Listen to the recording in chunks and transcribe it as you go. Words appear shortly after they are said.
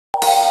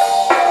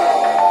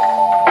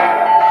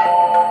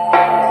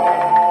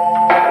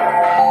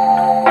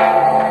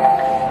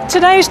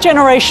Today's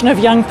generation of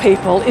young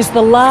people is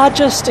the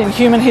largest in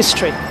human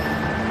history.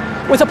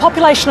 With a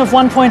population of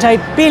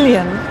 1.8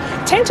 billion,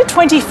 10 to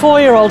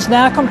 24-year-olds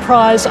now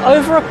comprise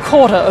over a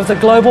quarter of the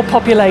global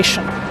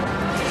population.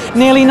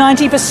 Nearly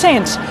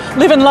 90%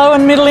 live in low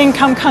and middle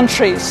income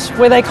countries,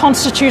 where they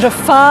constitute a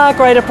far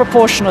greater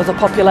proportion of the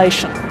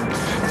population.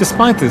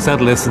 Despite this,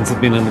 adolescents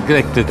have been a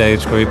neglected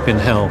age group in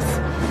health.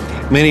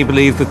 Many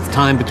believe that the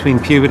time between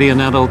puberty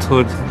and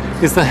adulthood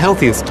is the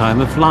healthiest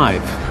time of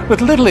life, with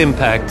little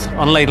impact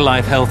on later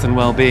life health and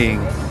well-being.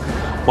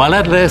 While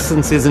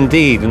adolescence is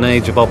indeed an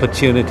age of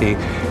opportunity,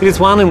 it is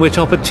one in which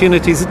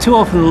opportunities are too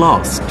often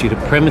lost due to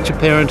premature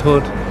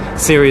parenthood,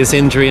 serious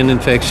injury and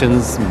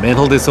infections,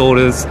 mental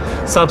disorders,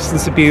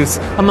 substance abuse,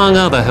 among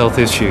other health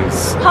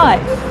issues. Hi,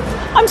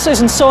 I'm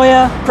Susan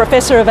Sawyer,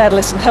 Professor of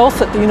Adolescent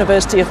Health at the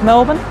University of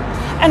Melbourne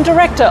and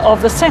Director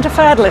of the Centre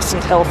for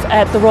Adolescent Health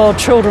at the Royal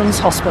Children's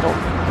Hospital.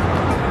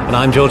 And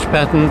I'm George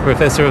Patton,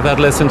 Professor of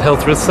Adolescent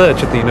Health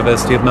Research at the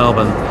University of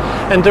Melbourne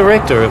and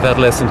Director of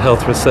Adolescent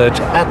Health Research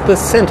at the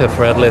Centre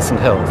for Adolescent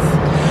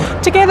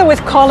Health. Together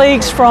with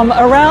colleagues from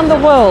around the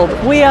world,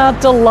 we are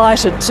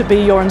delighted to be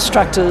your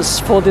instructors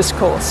for this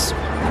course.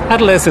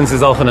 Adolescence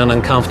is often an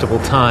uncomfortable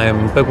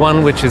time, but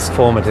one which is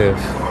formative.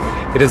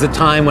 It is a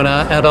time when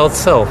our adult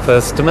self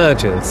first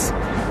emerges.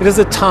 It is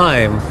a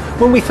time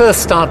when we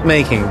first start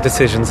making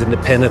decisions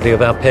independently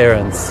of our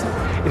parents.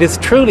 It is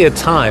truly a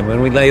time when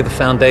we lay the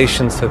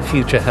foundations for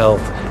future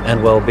health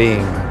and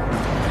well-being.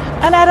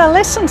 And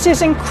adolescence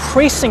is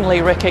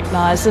increasingly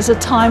recognised as a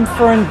time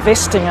for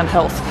investing in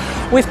health,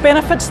 with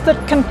benefits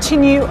that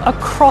continue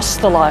across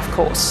the life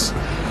course.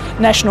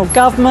 National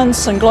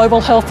governments and global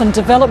health and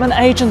development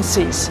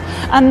agencies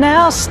are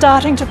now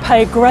starting to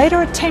pay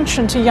greater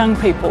attention to young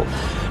people,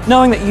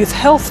 knowing that youth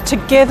health,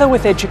 together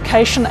with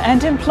education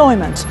and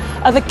employment,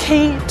 are the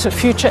key to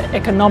future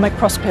economic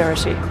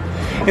prosperity.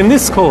 In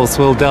this course,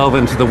 we'll delve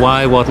into the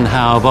why, what and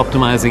how of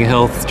optimising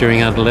health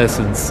during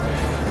adolescence.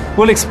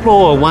 We'll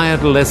explore why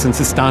adolescence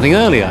is starting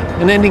earlier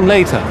and ending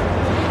later,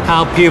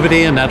 how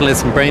puberty and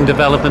adolescent brain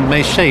development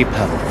may shape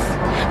health,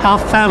 how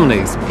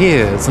families,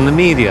 peers and the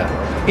media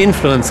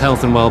influence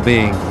health and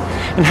well-being,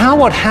 and how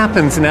what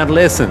happens in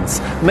adolescence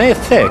may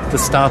affect the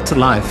start to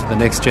life of the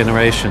next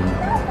generation.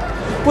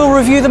 We'll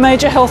review the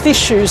major health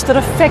issues that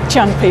affect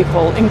young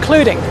people,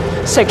 including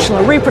sexual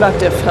and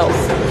reproductive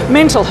health,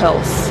 mental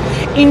health,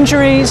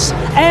 injuries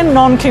and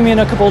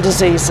non-communicable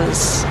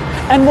diseases.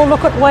 And we'll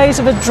look at ways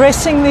of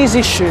addressing these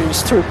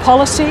issues through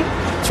policy,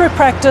 through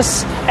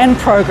practice and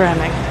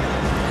programming.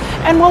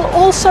 And we'll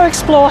also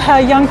explore how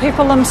young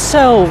people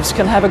themselves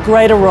can have a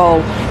greater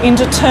role in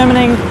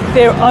determining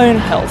their own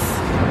health.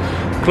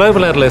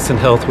 Global adolescent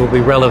health will be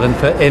relevant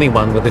for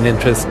anyone with an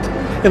interest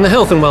in the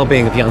health and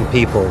well-being of young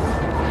people.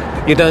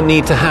 You don't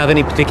need to have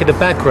any particular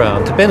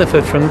background to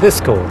benefit from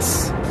this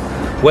course.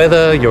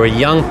 Whether you're a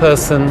young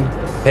person,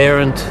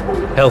 parent,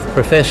 health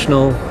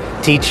professional,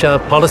 teacher,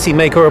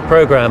 policymaker or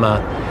programmer,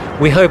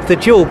 we hope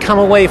that you'll come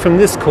away from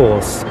this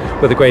course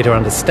with a greater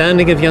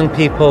understanding of young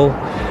people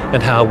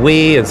and how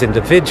we as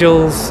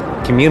individuals,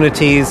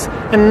 communities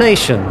and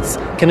nations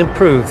can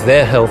improve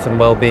their health and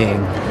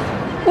well-being.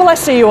 Will I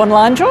see you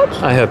online, George?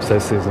 I hope so,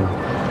 Susan.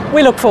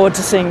 We look forward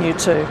to seeing you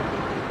too.